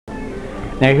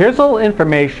Now here's a little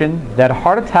information that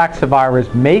heart attack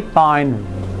survivors may find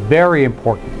very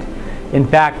important. In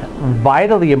fact,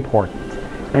 vitally important.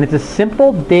 And it's a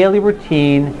simple daily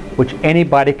routine which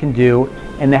anybody can do,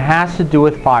 and it has to do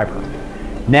with fiber.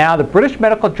 Now, the British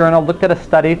Medical Journal looked at a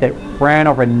study that ran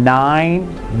over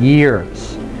 9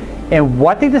 years. And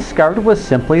what they discovered was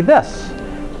simply this.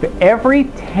 For every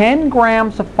 10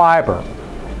 grams of fiber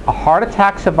a heart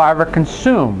attack survivor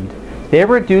consumed, they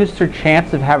reduced their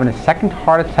chance of having a second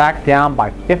heart attack down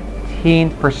by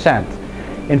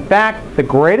 15%. In fact, the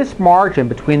greatest margin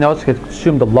between those who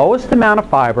consumed the lowest amount of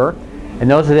fiber and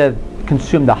those that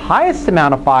consumed the highest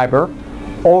amount of fiber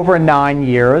over 9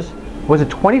 years was a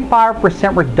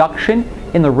 25% reduction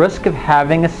in the risk of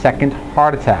having a second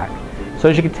heart attack. So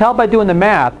as you can tell by doing the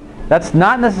math, that's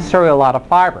not necessarily a lot of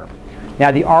fiber. Now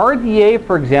the RDA,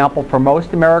 for example, for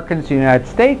most Americans in the United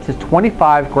States is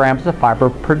 25 grams of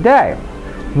fiber per day,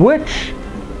 which,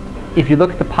 if you look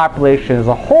at the population as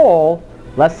a whole,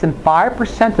 less than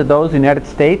 5% of those in the United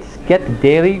States get the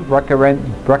daily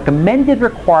recommended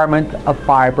requirement of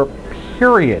fiber,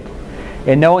 period.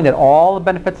 And knowing that all the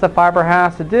benefits that fiber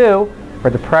has to do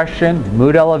for depression,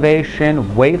 mood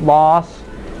elevation, weight loss,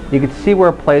 you can see where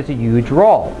it plays a huge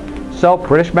role. So,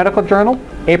 British Medical Journal,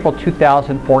 April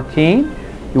 2014,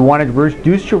 you want to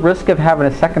reduce your risk of having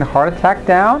a second heart attack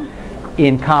down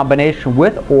in combination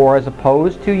with or as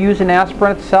opposed to using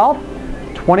aspirin itself,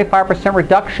 25%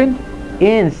 reduction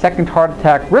in second heart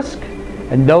attack risk,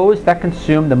 and those that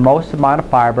consume the most amount of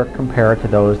fiber compared to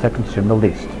those that consume the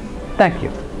least. Thank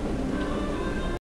you.